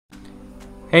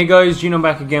Hey guys, Gino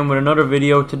back again with another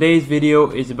video. Today's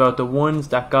video is about the ones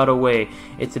that got away.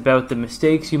 It's about the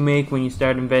mistakes you make when you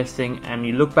start investing and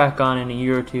you look back on in a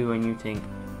year or two and you think,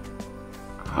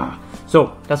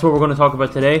 So that's what we're going to talk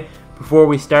about today. Before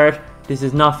we start, this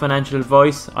is not financial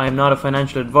advice. I am not a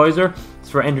financial advisor. It's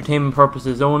for entertainment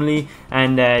purposes only,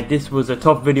 and this was a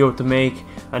tough video to make.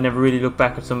 I never really looked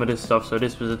back at some of this stuff, so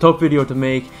this was a tough video to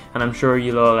make, and I'm sure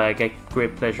you'll all get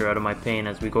great pleasure out of my pain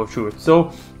as we go through it.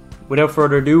 So without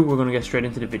further ado, we're going to get straight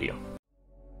into the video.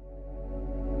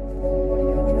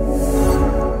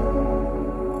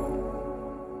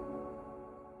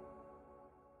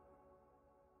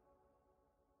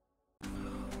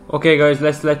 Okay guys,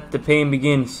 let's let the pain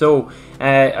begin. So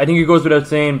I think it goes without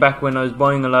saying, back when I was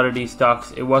buying a lot of these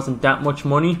stocks, it wasn't that much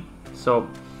money. So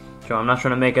I'm not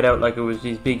trying to make it out like it was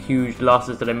these big huge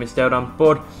losses that I missed out on,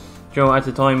 but at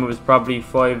the time it was probably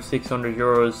 500-600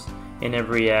 euros in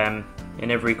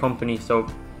every company. So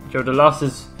the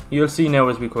losses, you'll see now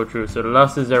as we go through, so the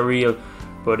losses are real.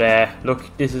 But look,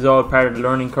 this is all part of the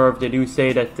learning curve. They do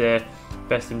say that the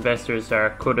best investors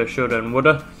are coulda, shoulda and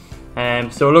woulda.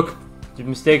 So look, the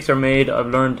mistakes are made. I've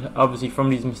learned obviously from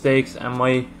these mistakes, and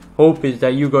my hope is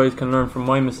that you guys can learn from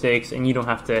my mistakes and you don't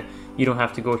have to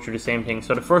go through the same thing.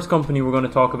 So the first company we're going to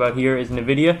talk about here is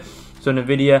Nvidia. So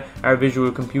Nvidia are a visual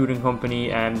computing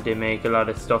company, and they make a lot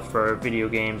of stuff for video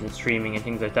games and streaming and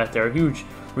things like that. They're a huge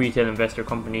retail investor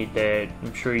company.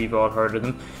 I'm sure you've all heard of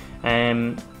them.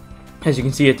 As you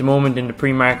can see at the moment in the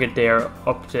pre-market, they are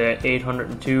up to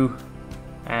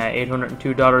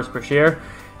 $802 per share,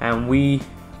 and we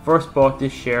first bought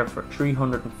this share for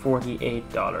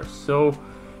 $348. So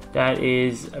that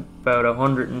is about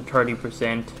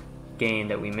 130% gain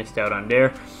that we missed out on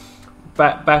there.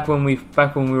 Back when we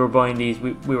were buying these,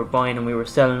 we were buying and we were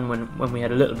selling when we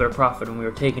had a little bit of profit, and we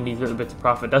were taking these little bits of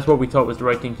profit. That's what we thought was the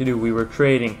right thing to do. We were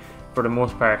trading for the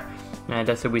most part, and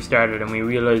that's how we started, and we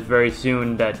realized very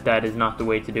soon that that is not the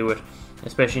way to do it.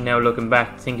 Especially now looking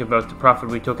back, think about the profit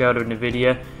we took out of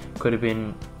Nvidia. Could have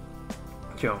been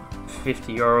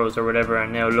 50 euros or whatever,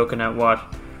 and now looking at what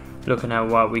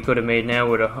we could have made now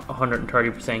with a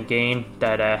 130% gain.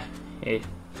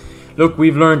 Look,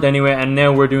 we've learned anyway, and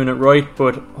now we're doing it right.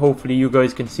 But hopefully you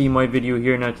guys can see my video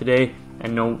here now today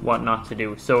and know what not to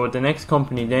do. So the next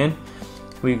company then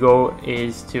we go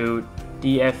is to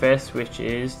DFS, which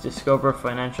is Discover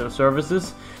Financial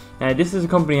Services. This is a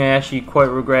company I actually quite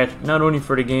regret, not only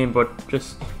for the game, but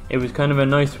just it was a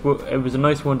nice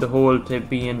one to hold, to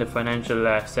be in the financial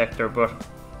sector. But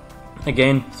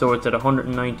again, so it's at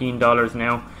 $119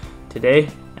 now today,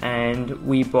 and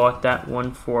we bought that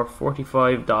one for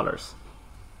 $45.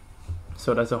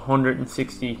 So that's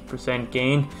 160%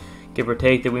 gain, give or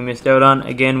take, that we missed out on.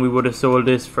 Again, we would have sold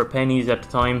this for pennies at the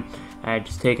time,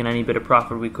 just taking any bit of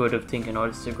profit we could have, thinking, oh,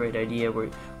 this is a great idea,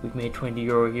 we've made 20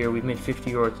 euro here, we've made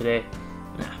 50 euro today.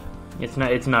 Nah, it's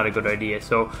not a good idea.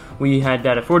 So we had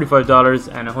that at $45,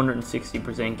 and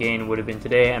 160% gain would have been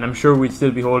today, and I'm sure we'd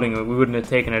still be holding it. We wouldn't have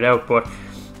taken it out, but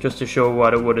just to show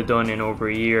what it would have done in over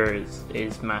a year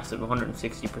is massive,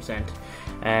 160%.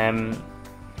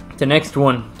 The next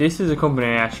one, this is a company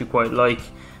I actually quite like,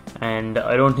 and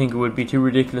I don't think it would be too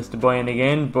ridiculous to buy in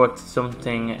again, but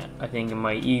something I think in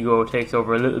my ego takes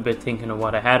over a little bit, thinking of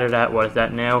what I had it at, what it's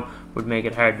at now, would make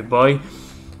it hard to buy.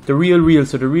 The RealReal.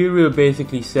 So the RealReal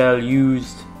basically sell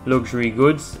used luxury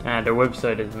goods, and their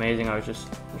website is amazing. I just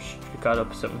got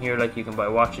up something here, like you can buy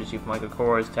watches. You have Michael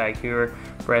Kors, Tag Heuer,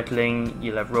 Breitling,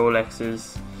 you'll have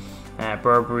Rolexes,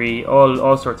 Burberry,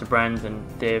 all sorts of brands, and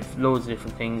they have loads of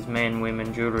different things: men,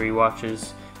 women, jewelry,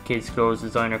 watches, kids clothes,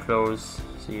 designer clothes.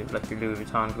 So you have like your Louis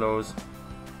Vuitton clothes,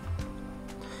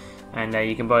 and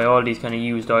you can buy all these kind of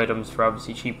used items for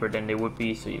obviously cheaper than they would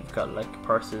be. So you've got like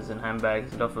purses and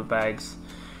handbags, duffel bags.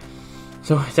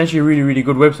 So it's actually a really, really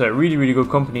good website, really, really good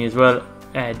company as well.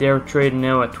 They're trading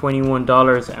now at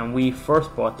 $21, and we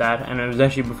first bought that, and it was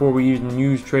actually before we used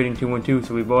News Trading 212,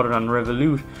 so we bought it on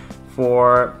Revolut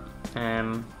for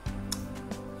 $7.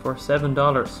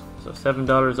 So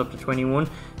 $7 up to 21.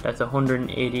 That's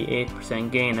 188%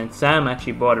 gain. And Sam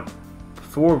actually bought it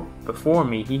before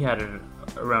me. He had it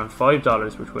around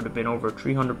 $5, which would have been over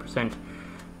 300%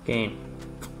 gain.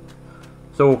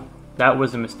 So that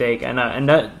was a mistake, and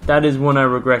that is one I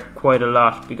regret quite a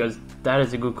lot, because that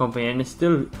is a good company, and it's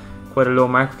still quite a low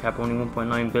market cap, only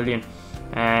 1.9 billion.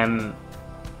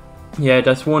 Yeah,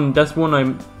 that's one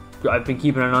I've been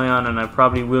keeping an eye on, and I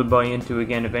probably will buy into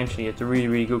again eventually. It's a really,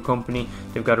 really good company.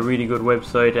 They've got a really good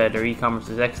website. Their e-commerce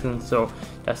is excellent, so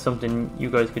that's something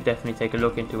you guys could definitely take a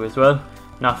look into as well.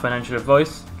 Not financial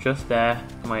advice, just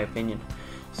my opinion.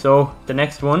 So the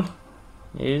next one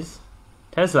is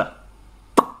Tesla.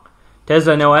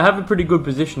 Tesla. Now I have a pretty good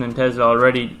position in Tesla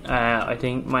already. I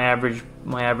think my average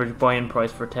buy-in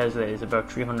price for Tesla is about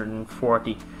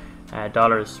 $340,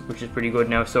 which is pretty good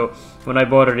now. So when I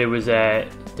bought it,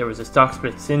 there was a stock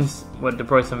split since what the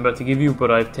price I'm about to give you,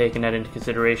 but I've taken that into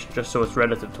consideration just so it's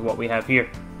relative to what we have here.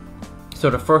 So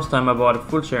the first time I bought a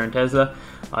full share in Tesla,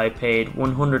 I paid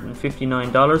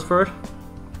 $159 for it.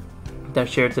 That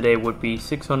share today would be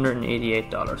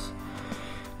 $688.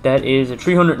 That is a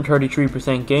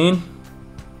 333% gain.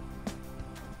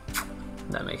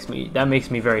 That makes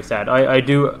me very sad. I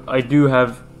do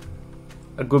have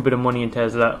a good bit of money in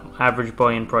Tesla. Average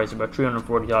buy-in price about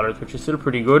 $340, which is still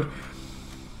pretty good.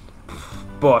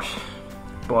 But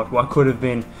what could have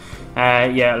been?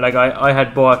 Yeah, like I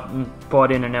had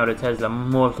bought in and out of Tesla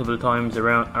multiple times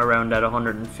around that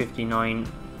 159,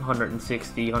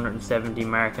 160, 170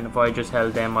 mark, and if I just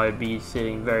held them, I'd be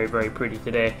sitting very, very pretty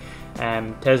today.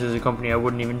 Tesla is a company I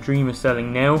wouldn't even dream of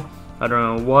selling now. I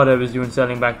don't know what I was doing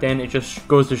selling back then. It just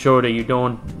goes to show that you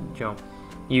don't,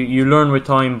 you learn with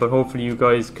time, but hopefully you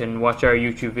guys can watch our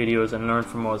YouTube videos and learn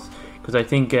from us, because I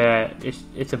think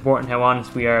it's important how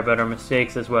honest we are about our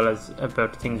mistakes as well as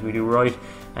about the things we do right,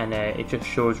 and it just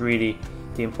shows really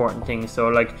the important things. So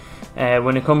like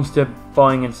when it comes to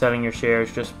buying and selling your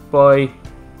shares, just buy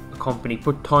a company,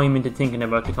 put time into thinking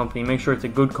about the company, make sure it's a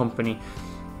good company,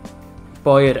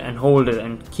 buy it and hold it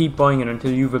and keep buying it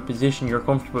until you have a position you're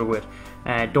comfortable with.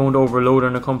 Don't overload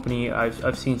on a company.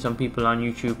 I've seen some people on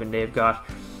YouTube and they've got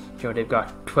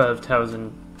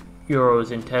 12,000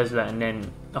 euros in Tesla and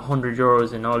then 100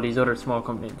 euros in all these other small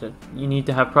companies. That you need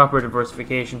to have proper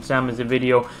diversification. Sam has a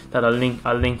video that I'll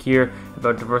link here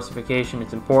about diversification.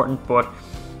 It's important, but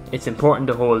it's important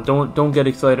to hold. Don't get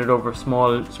excited over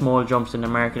small jumps in the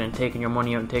market and taking your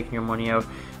money out.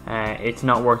 It's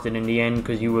not worth it in the end,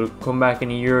 because you will come back in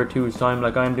a year or two's time,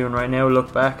 like I'm doing right now,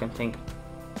 look back and think.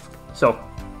 So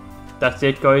that's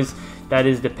it, guys. That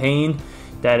is the pain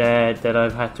that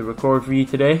I've had to record for you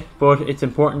today, but it's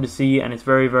important to see, and it's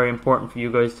very, very important for you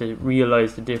guys to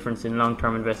realize the difference in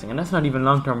long-term investing. And that's not even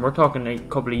long-term, we're talking a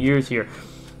couple of years here,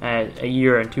 a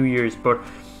year and 2 years, but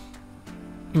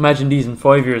imagine these in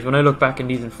 5 years. When I look back in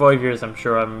these in 5 years, I'm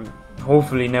sure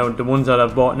hopefully now the ones that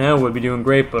I've bought now will be doing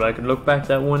great, but I could look back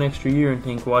that one extra year and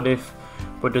think, what if?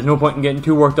 But there's no point in getting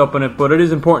too worked up on it. But it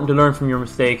is important to learn from your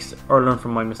mistakes, or learn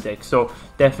from my mistakes. So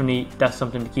definitely that's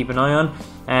something to keep an eye on.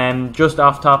 And just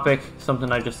off topic,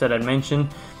 something I just said I'd mention.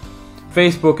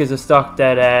 Facebook is a stock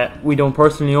that we don't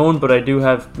personally own, but I do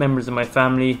have members of my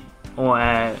family who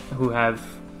have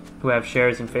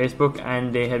shares in Facebook,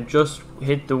 and they have just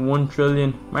hit the 1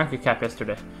 trillion market cap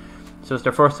yesterday. So it's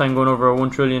their first time going over a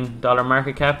 $1 trillion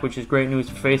market cap, which is great news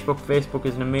for Facebook. Facebook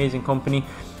is an amazing company.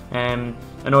 I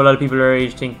know a lot of people our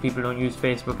age think people don't use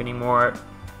Facebook anymore.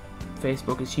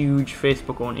 Facebook is huge.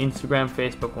 Facebook owns Instagram,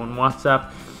 Facebook owns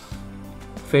WhatsApp.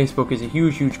 Facebook is a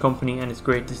huge company, and it's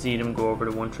great to see them go over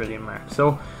the 1 trillion mark.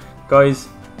 So guys,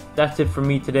 that's it for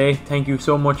me today. Thank you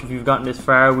so much if you've gotten this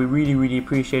far. We really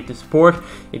appreciate the support.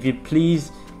 If you'd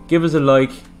please give us a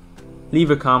like,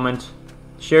 leave a comment,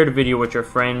 share the video with your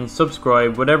friends,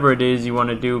 subscribe, whatever it is you want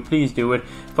to do, please do it.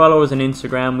 Follow us on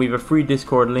Instagram. We have a free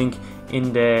Discord link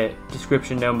in the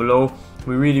description down below.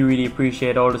 We really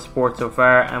appreciate all the support so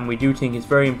far, and we do think it's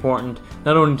very important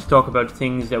not only to talk about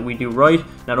things that we do right,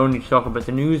 not only to talk about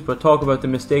the news, but talk about the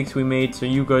mistakes we made so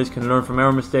you guys can learn from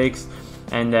our mistakes,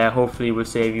 and hopefully we'll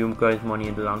save you guys money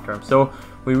in the long term. So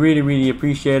we really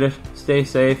appreciate it. Stay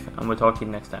safe, and we'll talk to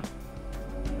you next time.